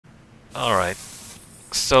Alright.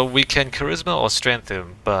 So we can charisma or strength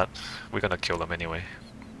him, but we're gonna kill him anyway.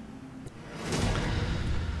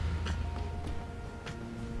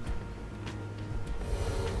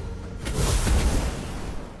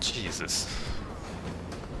 Jesus.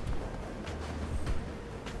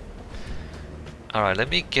 Alright, let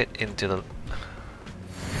me get into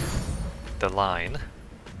the line.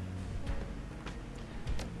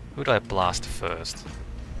 Who do I blast first?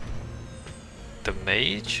 The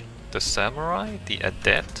mage? The samurai? The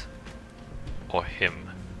adept? Or him?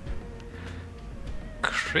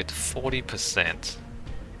 Crit 40%.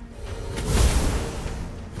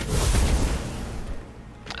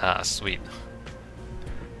 Ah, sweet.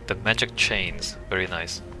 The magic chains. Very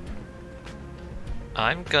nice.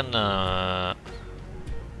 I'm gonna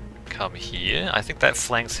come here. I think that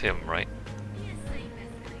flanks him, right?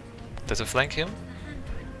 Does it flank him?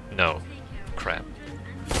 No. Crap.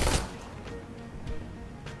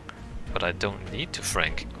 But I don't need to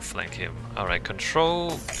flank him. Alright,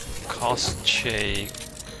 control Cosche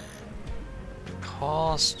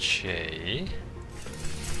comes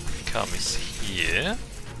here.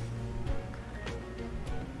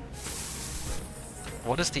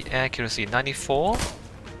 What is the accuracy? 94?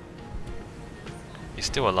 He's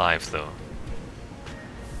still alive though.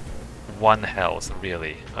 1 health,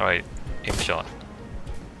 really. Alright, aim shot.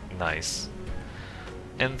 Nice.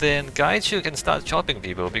 And then Gaiju can start chopping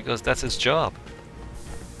people because that's his job.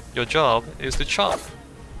 Your job is to chop.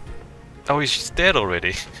 Oh, he's dead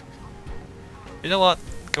already. You know what?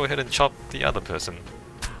 Go ahead and chop the other person.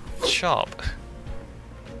 Chop.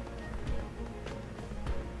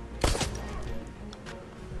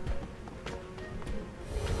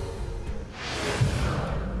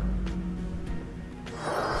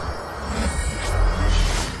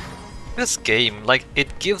 This game, like,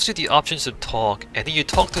 it gives you the options to talk, and then you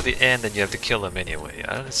talk to the end and you have to kill him anyway.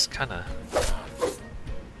 It's kinda...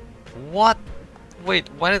 What? Wait,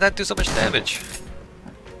 why did that do so much damage?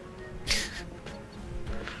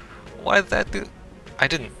 Why did that do... I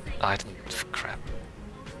didn't... Crap.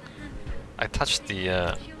 I touched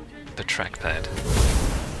the trackpad.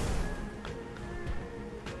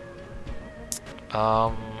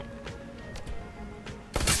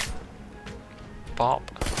 Bop.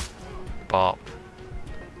 Bop.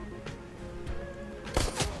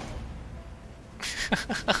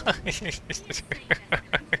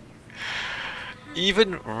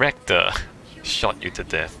 Even Rector shot you to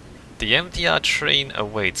death. The MTR train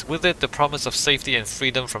awaits, with it the promise of safety and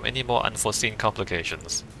freedom from any more unforeseen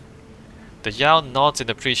complications. The Yao nods in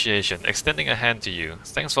appreciation, extending a hand to you.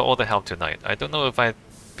 Thanks for all the help tonight. I don't know if I'd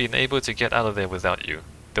been able to get out of there without you.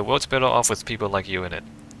 The world's better off with people like you in it.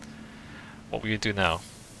 What will you do now?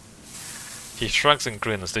 He shrugs and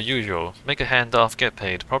grins, the usual. Make a handoff, get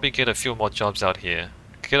paid, probably get a few more jobs out here.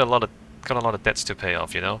 Got a lot of debts to pay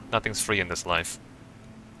off, you know? Nothing's free in this life.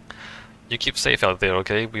 You keep safe out there,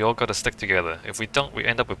 okay? We all gotta stick together. If we don't, we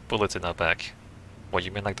end up with bullets in our back. What,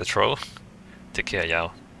 you mean like the troll? Take care,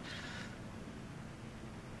 Yao.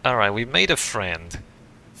 Alright, we made a friend.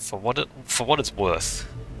 For what it's worth,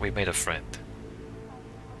 we made a friend.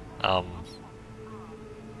 And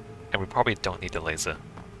we probably don't need the laser.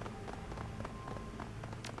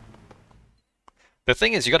 The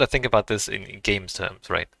thing is, you gotta think about this in game terms,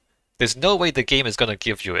 right? There's no way the game is gonna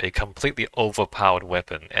give you a completely overpowered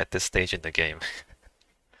weapon at this stage in the game.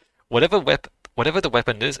 Whatever the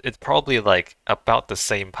weapon is, it's probably like about the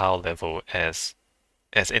same power level as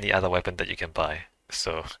any other weapon that you can buy.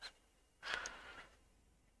 So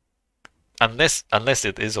unless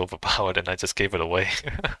it is overpowered and I just gave it away.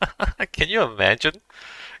 Can you imagine?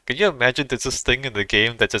 Can you imagine there's this thing in the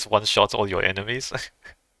game that just one-shots all your enemies?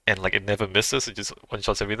 And like it never misses, it just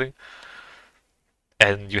one-shots everything?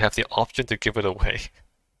 And you have the option to give it away.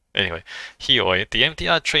 Anyway, Hioi, the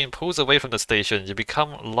MTR train pulls away from the station. You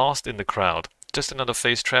become lost in the crowd. Just another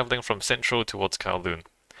face traveling from Central towards Kowloon.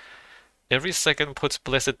 Every second puts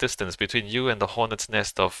blessed distance between you and the hornet's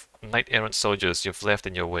nest of knight-errant soldiers you've left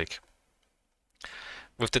in your wake.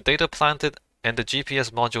 With the data planted and the GPS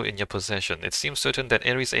module in your possession, it seems certain that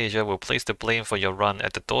Ares Asia will place the blame for your run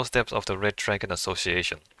at the doorsteps of the Red Dragon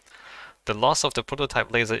Association. The loss of the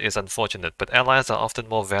prototype laser is unfortunate, but allies are often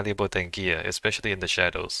more valuable than gear, especially in the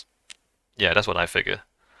shadows. Yeah, that's what I figure.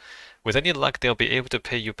 With any luck, they'll be able to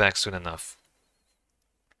pay you back soon enough.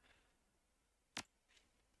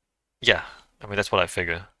 Yeah, I mean, that's what I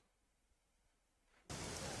figure.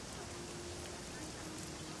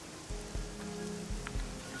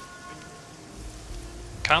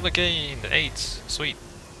 Count again! 8! Sweet!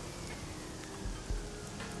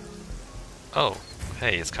 Oh,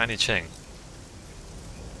 hey, it's Kindy Cheng.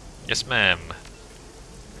 Yes, ma'am.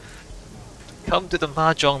 Come to the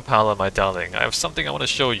Mahjong Parlor, my darling. I have something I want to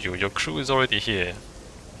show you. Your crew is already here.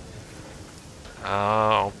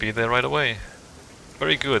 I'll be there right away.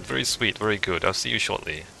 Very good, very sweet, very good. I'll see you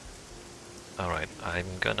shortly. Alright, I'm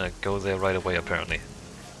gonna go there right away apparently.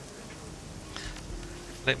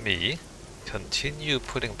 Let me continue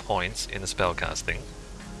putting points in the spellcasting.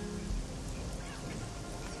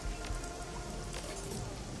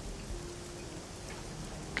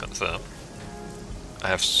 Confirm. I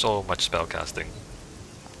have so much spellcasting.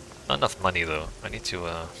 Not enough money though. I need to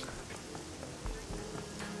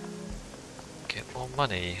get more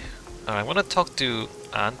money. Alright, I want to talk to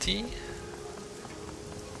Auntie.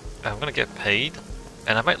 I'm gonna get paid.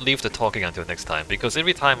 And I might leave the talking until next time, because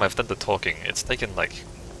every time I've done the talking, it's taken like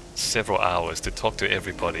several hours to talk to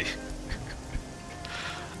everybody.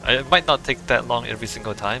 It might not take that long every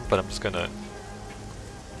single time, but I'm just gonna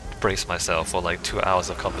brace myself for like 2 hours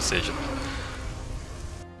of conversation.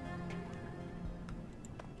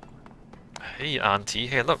 Hey Auntie,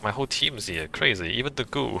 hey look, my whole team's here, crazy, even the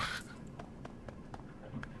goo.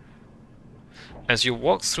 As you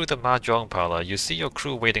walk through the Mahjong Parlor, you see your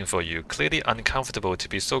crew waiting for you, clearly uncomfortable to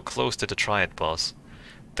be so close to the Triad boss.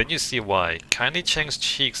 Then you see why. Kindly Cheng's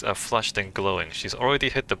cheeks are flushed and glowing. She's already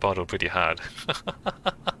hit the bottle pretty hard.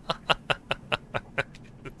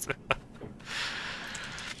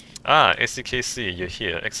 Ah, SCKC, you're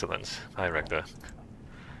here. Excellent. Hi, Rector.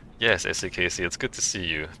 Yes, SCKC, it's good to see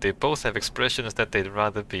you. They both have expressions that they'd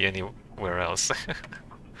rather be anywhere else.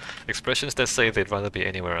 Expressions that say they'd rather be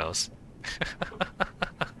anywhere else.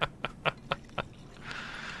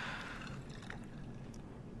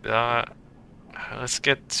 Let's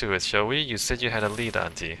get to it, shall we? You said you had a lead,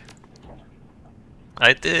 Auntie.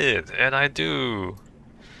 I did, and I do.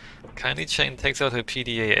 Kindly Cheng takes out her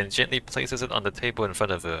PDA and gently places it on the table in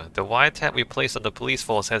front of her. The wiretap we placed on the police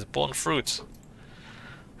force has borne fruit.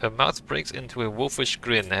 Her mouth breaks into a wolfish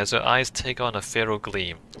grin as her eyes take on a feral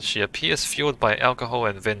gleam. She appears fueled by alcohol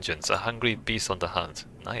and vengeance, a hungry beast on the hunt.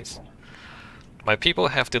 Nice. My people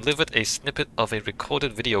have delivered a snippet of a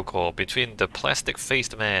recorded video call between the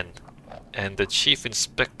plastic-faced man and the Chief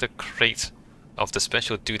Inspector Crate of the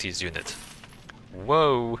Special Duties Unit.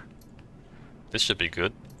 Whoa! This should be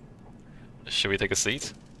good. Should we take a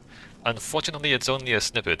seat? Unfortunately, it's only a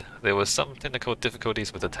snippet. There were some technical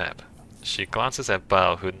difficulties with the tap. She glances at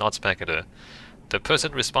Bao, who nods back at her. The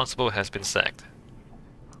person responsible has been sacked.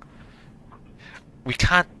 We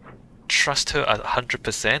can't trust her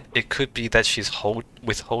 100%. It could be that she's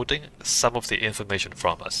withholding some of the information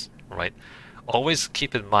from us, right? Always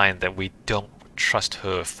keep in mind that we don't trust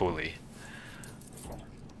her fully.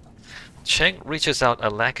 Cheng reaches out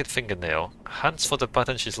a lacquered fingernail, hunts for the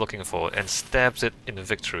button she's looking for, and stabs it in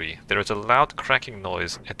victory. There is a loud cracking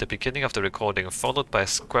noise at the beginning of the recording, followed by a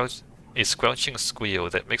squelching squeal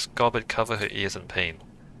that makes Gobbet cover her ears in pain.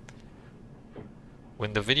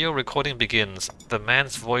 When the video recording begins, the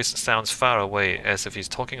man's voice sounds far away, as if he's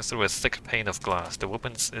talking through a thick pane of glass. The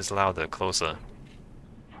woman's is louder, closer.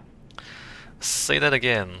 Say that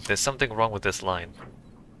again. There's something wrong with this line.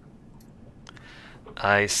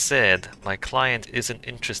 I said my client isn't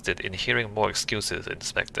interested in hearing more excuses,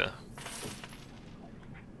 Inspector.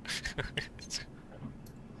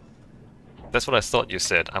 That's what I thought you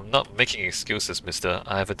said. I'm not making excuses, mister.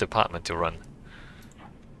 I have a department to run.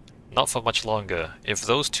 Not for much longer. If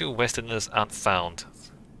those two Westerners aren't found,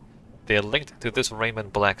 they are linked to this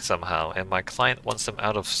Raymond Black somehow, and my client wants them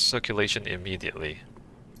out of circulation immediately.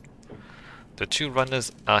 The two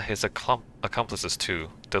runners are his accomplices too.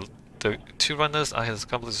 The two runners are his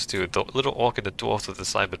accomplices too, the little orc and the dwarf of the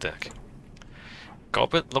cyberdeck.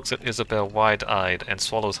 Gobbet looks at Isabel wide-eyed and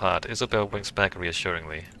swallows hard. Isabel winks back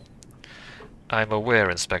reassuringly. I'm aware,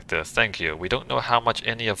 Inspector. Thank you. We don't know how much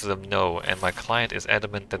any of them know, and my client is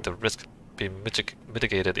adamant that the risk be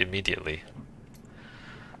mitigated immediately.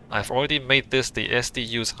 I've already made this the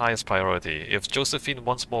SDU's highest priority. If Josephine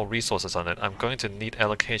wants more resources on it, I'm going to need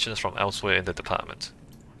allocations from elsewhere in the department.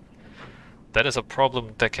 That is a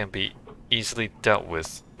problem that can be easily dealt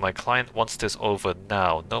with. My client wants this over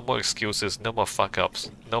now. No more excuses, no more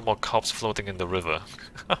fuck-ups, no more cops floating in the river.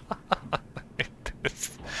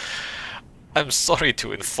 I'm sorry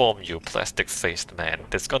to inform you, plastic-faced man.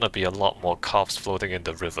 There's gonna be a lot more cops floating in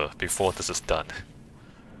the river before this is done.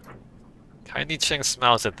 Kindly Cheng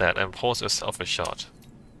smiles at that and pours herself a shot.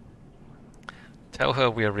 Tell her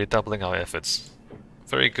we are redoubling our efforts.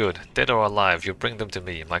 Very good. Dead or alive, you bring them to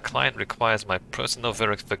me. My client requires my personal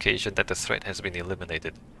verification that the threat has been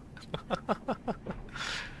eliminated.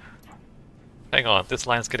 Hang on, this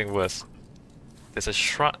line's getting worse. There's a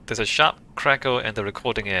sharp crackle and the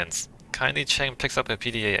recording ends. Kindly Cheng picks up her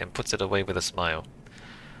PDA and puts it away with a smile.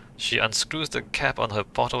 She unscrews the cap on her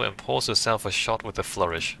bottle and pours herself a shot with a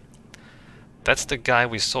flourish. That's the guy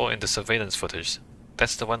we saw in the surveillance footage.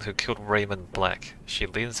 That's the one who killed Raymond Black. She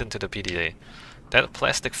leans into the PDA. That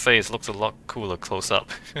plastic face looks a lot cooler close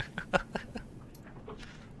up.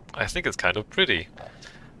 I think it's kind of pretty.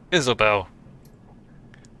 Isabel.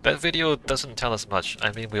 That video doesn't tell us much.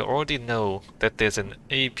 I mean, we already know that there's an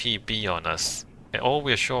APB on us. And all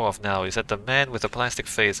we're sure of now is that the man with the plastic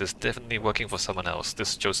face is definitely working for someone else,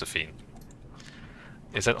 this Josephine.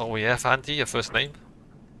 Is that all we have, Auntie? Your first name?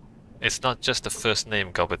 It's not just the first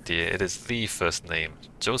name, Gobbert dear, it is the first name.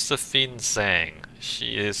 Josephine Tsang.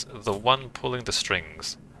 She is the one pulling the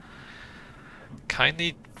strings.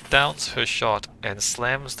 Kindly downs her shot and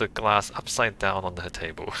slams the glass upside down on her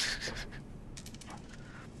table.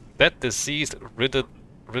 That diseased, riddled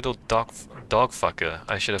dog fucker.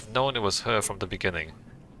 I should have known it was her from the beginning.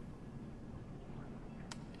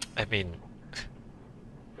 I mean...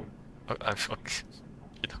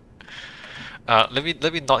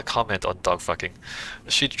 let me not comment on dog fucking.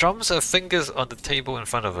 She drums her fingers on the table in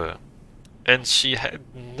front of her, and she had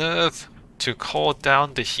nerve to call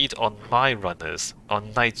down the heat on my runners,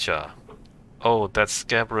 on Nightjar. Oh, that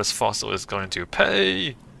scabrous fossil is going to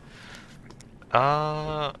pay!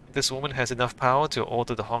 This woman has enough power to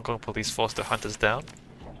order the Hong Kong police force to hunt us down?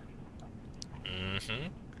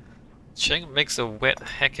 Cheng makes a wet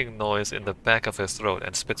hacking noise in the back of her throat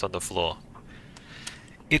and spits on the floor.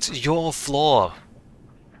 It's your floor,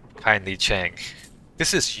 kindly Cheng.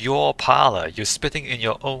 This is your parlor. You're spitting in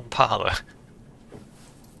your own parlor.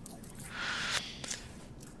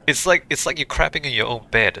 It's like you're crapping in your own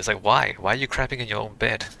bed. It's like, why? Why are you crapping in your own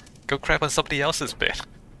bed? Go crap on somebody else's bed.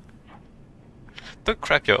 Don't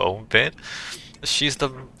crap your own bed. She's the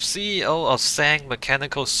CEO of Tsang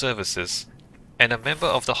Mechanical Services and a member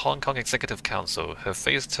of the Hong Kong Executive Council. Her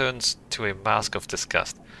face turns to a mask of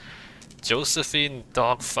disgust. Josephine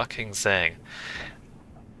dog fucking Tsang.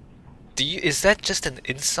 Is that just an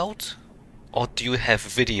insult? Or do you have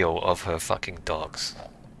video of her fucking dogs?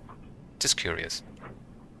 Just curious.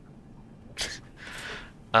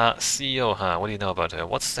 CEO, huh? What do you know about her?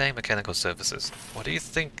 What's Tsang Mechanical Services? What do you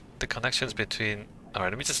think the connections between...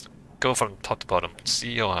 Alright, let me just go from top to bottom.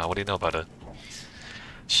 CEO, huh? What do you know about her?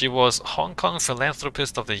 She was Hong Kong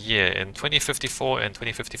Philanthropist of the Year in 2054 and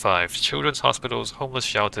 2055. Children's hospitals, homeless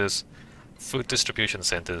shelters, food distribution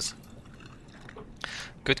centers.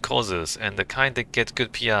 Good causes, and the kind that get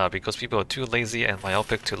good PR because people are too lazy and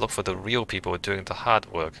myopic to look for the real people doing the hard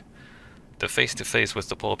work. The face-to-face with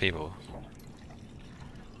the poor people.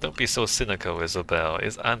 Don't be so cynical, Isabel.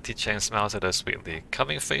 Is Auntie Cheng smiles at her sweetly.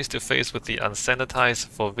 Coming face-to-face with the unsanitized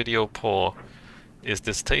for video poor is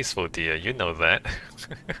distasteful, dear. You know that.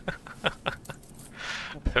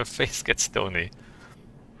 Her face gets stony.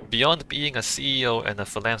 Beyond being a CEO and a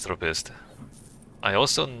philanthropist, I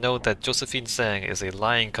also know that Josephine Tsang is a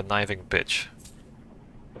lying, conniving bitch.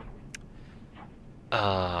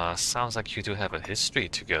 Sounds like you two have a history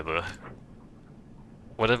together.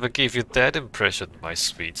 Whatever gave you that impression, my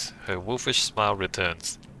sweet? Her wolfish smile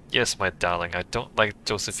returns. Yes, my darling, I don't like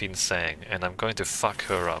Josephine Tsang, and I'm going to fuck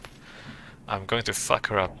her up. I'm going to fuck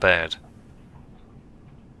her up bad.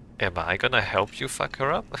 Am I gonna help you fuck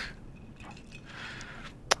her up?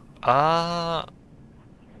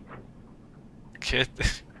 Kid.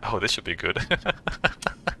 Oh, this should be good.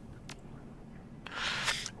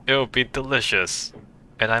 It'll be delicious.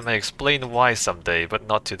 And I may explain why someday, but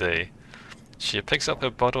not today. She picks up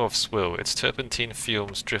her bottle of swill. Its turpentine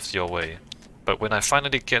fumes drift your way. But when I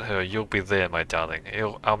finally get her, you'll be there, my darling.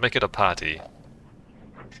 I'll make it a party.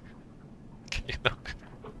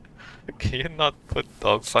 Can you not put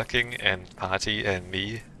dog fucking and party and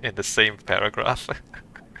me in the same paragraph?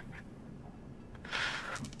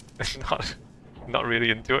 Not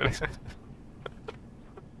really into it.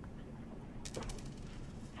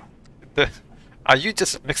 Are you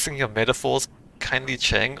just mixing your metaphors, kindly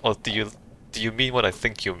Cheng, or do you mean what I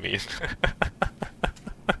think you mean?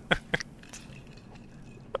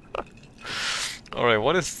 Alright,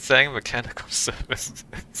 what is Tsang Mechanical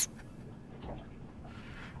Services?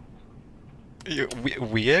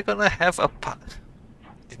 We're gonna have a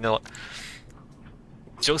you know,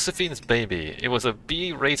 Josephine's baby. It was a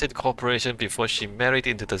B-rated corporation before she married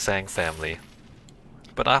into the Tsang family.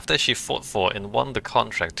 But after she fought for and won the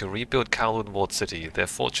contract to rebuild Kowloon Walled City, their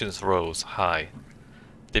fortunes rose high.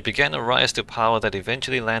 They began a rise to power that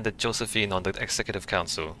eventually landed Josephine on the Executive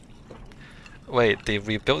Council. Wait, they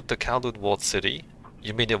rebuilt the Kowloon Walled City?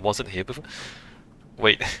 You mean it wasn't here before?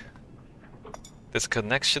 Wait. There's a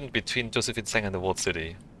connection between Josephine Tsang and the Walled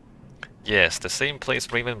City. Yes, the same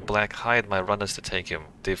place Raymond Black hired my runners to take him.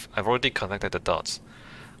 I've already connected the dots.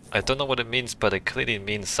 I don't know what it means, but it clearly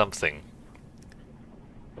means something.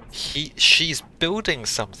 She's building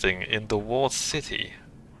something in the walled city.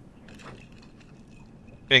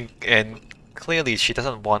 And clearly she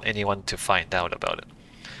doesn't want anyone to find out about it.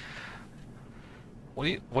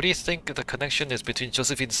 What do you think the connection is between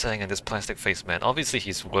Josephine Tsang and this plastic-faced man? Obviously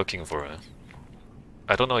he's working for her.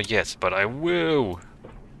 I don't know yet, but I will!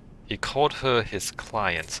 He called her his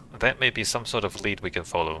client. That may be some sort of lead we can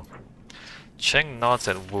follow. Cheng nods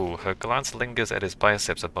at Wu. Her glance lingers at his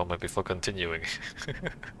biceps a moment before continuing.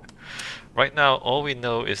 Right now, all we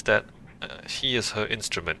know is that he is her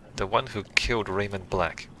instrument, the one who killed Raymond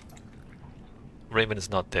Black. Raymond is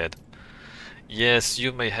not dead. Yes,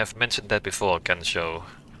 you may have mentioned that before, Gansho.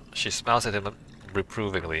 She smiles at him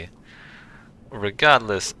reprovingly.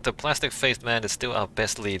 Regardless, the plastic-faced man is still our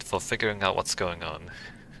best lead for figuring out what's going on.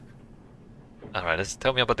 Alright, let's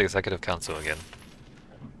tell me about the Executive Council again.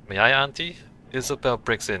 May I, Auntie? Isabel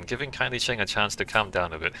breaks in, giving kindly Cheng a chance to calm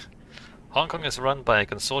down a bit. Hong Kong is run by a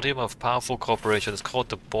consortium of powerful corporations called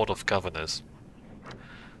the Board of Governors,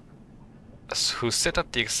 who set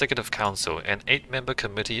up the Executive Council, an 8-member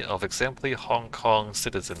committee of exemplary Hong Kong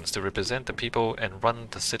citizens to represent the people and run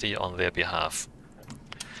the city on their behalf.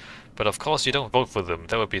 But of course you don't vote for them,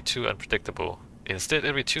 that would be too unpredictable. Instead,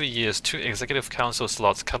 every 2 years, 2 Executive Council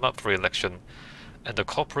slots come up for election, and the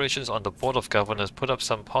corporations on the Board of Governors put up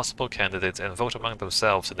some possible candidates and vote among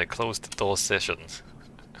themselves in a closed-door session.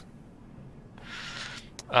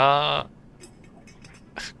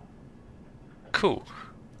 Cool.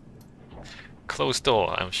 Closed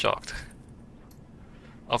door, I'm shocked.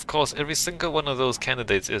 Of course, every single one of those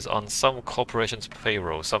candidates is on some corporation's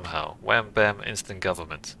payroll somehow. Wham bam, instant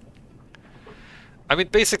government. I mean,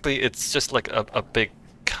 basically, it's just like a big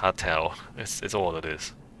cartel. It's all it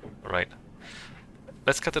is, right?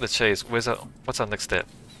 Let's cut to the chase. What's our next step?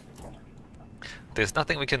 There's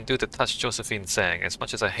nothing we can do to touch Josephine Tsang, as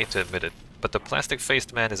much as I hate to admit it, but the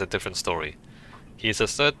plastic-faced man is a different story. He is a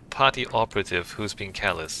third-party operative who's been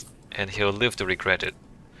callous, and he'll live to regret it.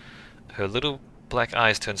 Her little black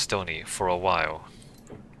eyes turn stony for a while.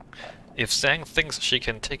 If Tsang thinks she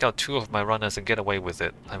can take out 2 of my runners and get away with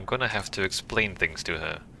it, I'm gonna have to explain things to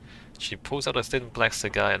her. She pulls out a thin black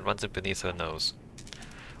cigar and runs it beneath her nose.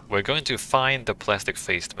 We're going to find the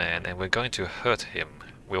plastic-faced man, and we're going to hurt him.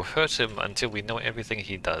 We'll hurt him until we know everything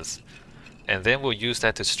he does, and then we'll use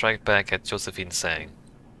that to strike back at Josephine Tsang.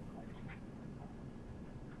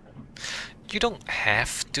 You don't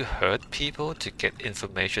have to hurt people to get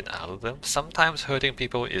information out of them. Sometimes hurting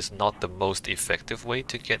people is not the most effective way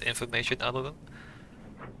to get information out of them.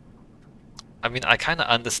 I mean, I kind of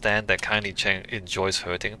understand that Kindly Cheng enjoys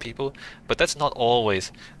hurting people, but that's not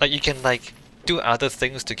always... Like, you can, like, do other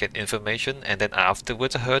things to get information and then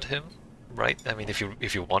afterwards hurt him, right? I mean, if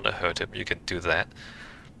you want to hurt him, you can do that.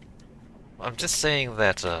 I'm just saying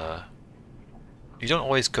that you don't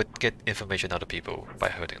always get information out of people by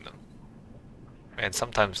hurting them. And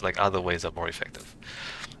sometimes, like, other ways are more effective.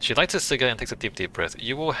 She lights a cigar and takes a deep breath.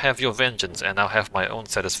 You will have your vengeance, and I'll have my own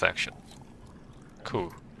satisfaction.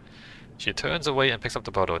 Cool. She turns away and picks up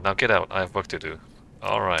the bottle. Now get out, I have work to do.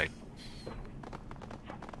 Alright.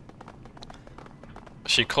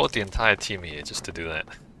 She called the entire team here just to do that.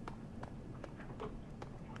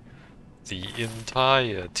 The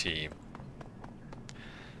entire team.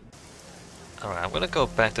 Alright, I'm gonna go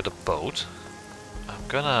back to the boat. I'm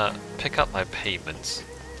gonna pick up my payments.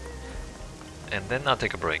 And then I'll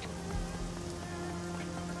take a break.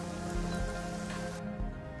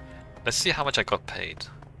 Let's see how much I got paid.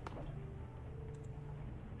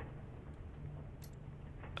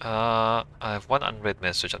 I have one unread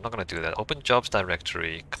message. I'm not gonna do that. Open jobs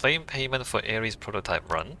directory. Claim payment for Ares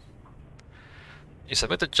prototype run. You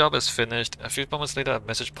submit the job as finished. A few moments later, a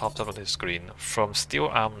message popped up on the screen from Steel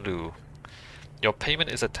Arm Lu. Your payment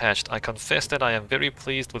is attached. I confess that I am very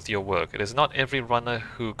pleased with your work. It is not every runner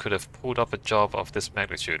who could have pulled off a job of this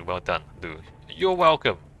magnitude. Well done, Lu. You're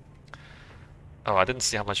welcome! Oh, I didn't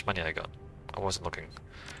see how much money I got. I wasn't looking.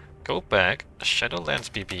 Go back. Shadowlands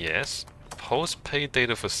BBS. Post-paid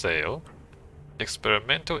data for sale.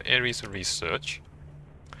 Experimental Ares research.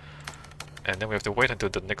 And then we have to wait until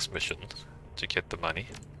the next mission to get the money.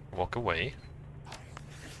 Walk away.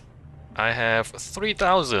 I have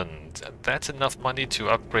 3,000. That's enough money to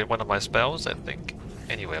upgrade one of my spells, I think.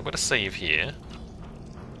 Anyway, I'm gonna save here.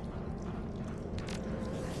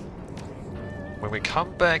 When we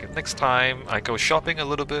come back next time, I go shopping a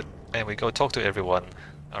little bit and we go talk to everyone.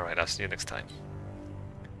 Alright, I'll see you next time.